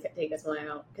to see how they take this one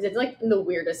out because it's like in the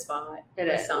weirdest spot. On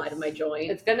the side of my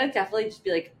joint. It's gonna definitely just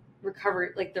be like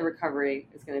recovery. Like the recovery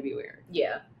is gonna be weird.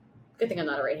 Yeah. Good thing I'm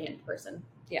not a right-handed person.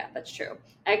 Yeah, that's true.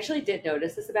 I actually did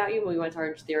notice this about you when we went to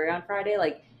Orange Theory on Friday.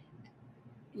 Like,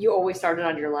 you always started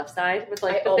on your left side with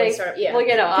like the thing. Well,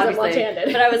 you know, obviously.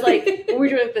 But I was like, when we were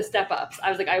doing the step ups, I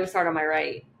was like, I would start on my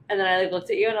right, and then I like looked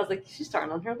at you and I was like, she's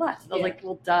starting on her left. And I was like,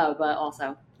 well, duh, but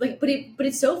also like, but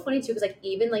it's so funny too because like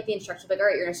even like the instructions like, all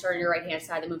right, you're gonna start on your right hand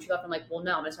side, then move to your left. I'm like, well,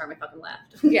 no, I'm gonna start on my fucking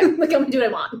left. Yeah, like I'm gonna do what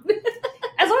I want.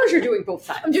 As long as you're doing both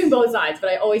sides. I'm doing both sides, but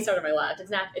I always start on my left.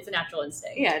 It's a natural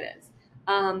instinct. Yeah, it is.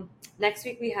 Next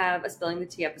week we have a Spilling the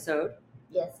Tea episode.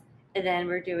 Yes. And then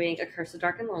we're doing A Curse of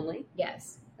Dark and Lonely.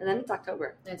 Yes. And then it's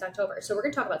October. So we're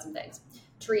going to talk about some things.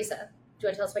 Teresa, do you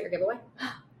want to tell us about your giveaway?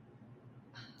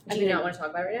 Do you not want to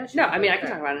talk about it right now? No, I mean, I can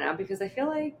talk about it now because I feel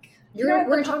like... we're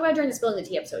going to talk about it during the Spilling the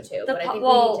Tea episode too.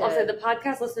 I'll say the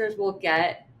podcast listeners will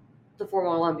get the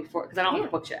 411 before because I don't have the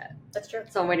books yet. That's true.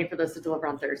 So I'm waiting for those to deliver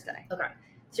on Thursday. Okay.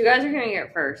 So you guys are hearing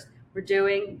it first. We're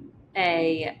doing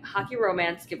a hockey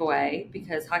romance giveaway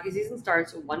because hockey season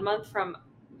starts 1 month from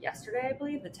yesterday, I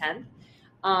believe, the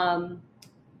 10th.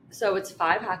 So it's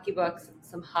 5 hockey books,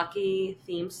 some hockey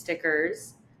themed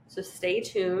stickers. So stay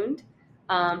tuned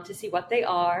to see what they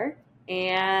are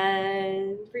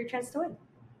and for your chance to win.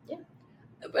 Yeah.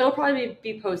 It'll probably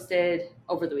be posted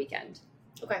over the weekend.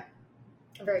 Okay.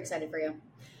 I'm very excited for you.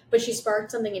 But she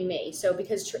sparked something in me. So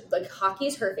because like hockey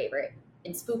is her favorite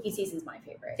and spooky season's my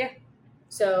favorite. Yeah.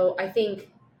 So I think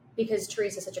because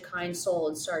Teresa's such a kind soul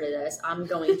and started this, I'm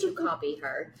going to copy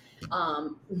her.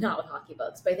 Not with hockey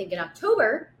books, but I think in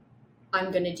October, I'm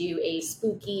going to do a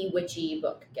spooky, witchy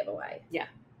book giveaway. Yeah.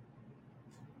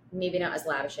 Maybe not as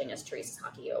lavishing as Teresa's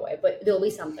hockey giveaway, but there'll be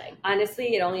something.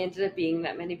 Honestly, it only ended up being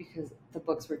that many because the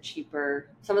books were cheaper.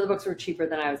 Some of the books were cheaper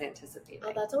than I was anticipating.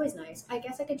 Oh, that's always nice. I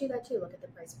guess I could do that too. Look at the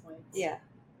price points. Yeah.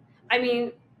 I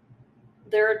mean,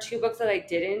 there are 2 books that I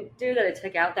didn't do that I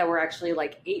took out that were actually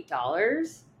like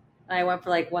 $8. And I went for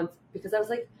like once because I was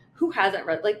like, who hasn't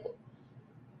read? Like,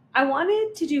 I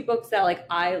wanted to do books that like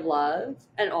I love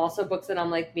and also books that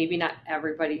I'm like, maybe not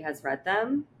everybody has read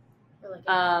them.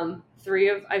 I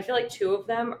feel like 2 of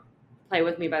them, Play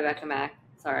With Me by Becca Mack.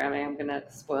 Sorry, I'm going to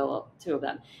spoil 2 of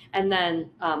them. And then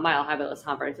Mile High by Liz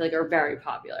Humphrey, I feel like are very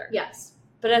popular. Yes.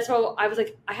 But that's what I was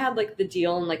like, I had like The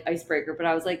Deal and like Icebreaker, but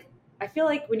I was like, I feel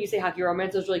like when you say hockey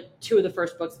romance, those are like 2 of the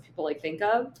first books that people like think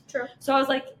of. True. So I was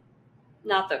like,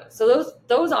 not those. So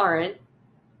those aren't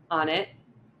on it.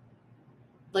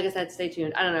 Like I said, stay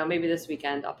tuned. I don't know, maybe this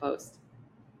weekend I'll post.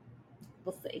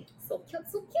 We'll see. So cute,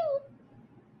 so cute.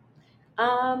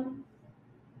 But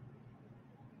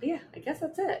yeah, I guess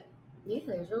that's it. Yeah,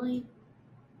 there's really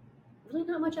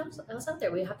not much else out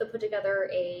there. We have to put together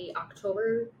a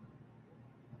October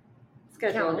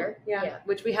schedule. Calendar. Yeah,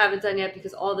 which we haven't done yet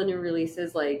because all the new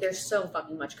releases, like, there's so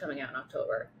fucking much coming out in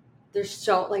October. There's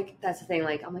so, like, that's the thing.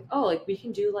 Like, I'm like, oh, like, we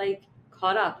can do, like,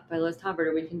 Caught Up by Liz Humphrey,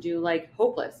 or we can do, like,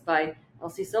 Hopeless by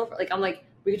Elsie Silver. Like, I'm like,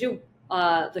 we could do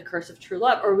The Curse of True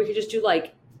Love, or we could just do,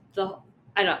 like,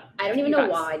 I don't even know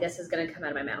why this is going to come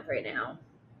out of my mouth right now,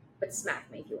 but smack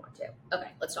me if you want to. Okay,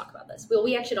 let's talk about this. Well,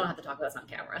 we actually don't have to talk about this on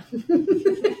camera.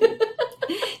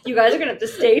 You guys are going to have to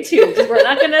stay tuned because we're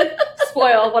not going to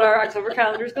spoil what our October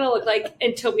calendar is going to look like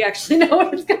until we actually know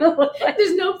what it's going to look like.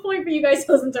 There's no point for you guys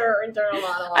to listen to our internal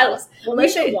monologues.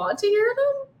 Unless you want to hear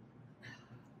them.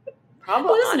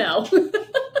 Probably. Let us know.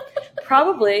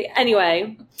 Probably.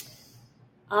 Anyway,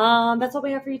 that's all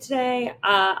we have for you today.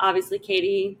 Obviously,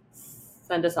 Katie,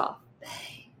 send us off.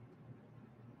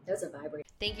 That was a vibrator.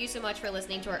 Thank you so much for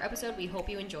listening to our episode. We hope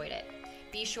you enjoyed it.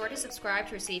 Be sure to subscribe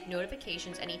to receive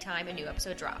notifications anytime a new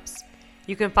episode drops.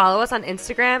 You can follow us on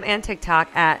Instagram and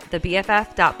TikTok at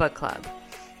thebff.bookclub.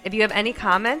 If you have any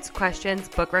comments, questions,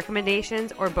 book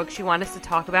recommendations, or books you want us to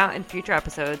talk about in future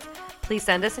episodes, please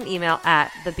send us an email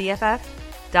at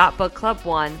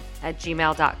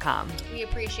thebff.bookclub1@gmail.com. We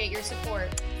appreciate your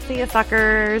support. See ya,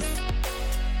 suckers.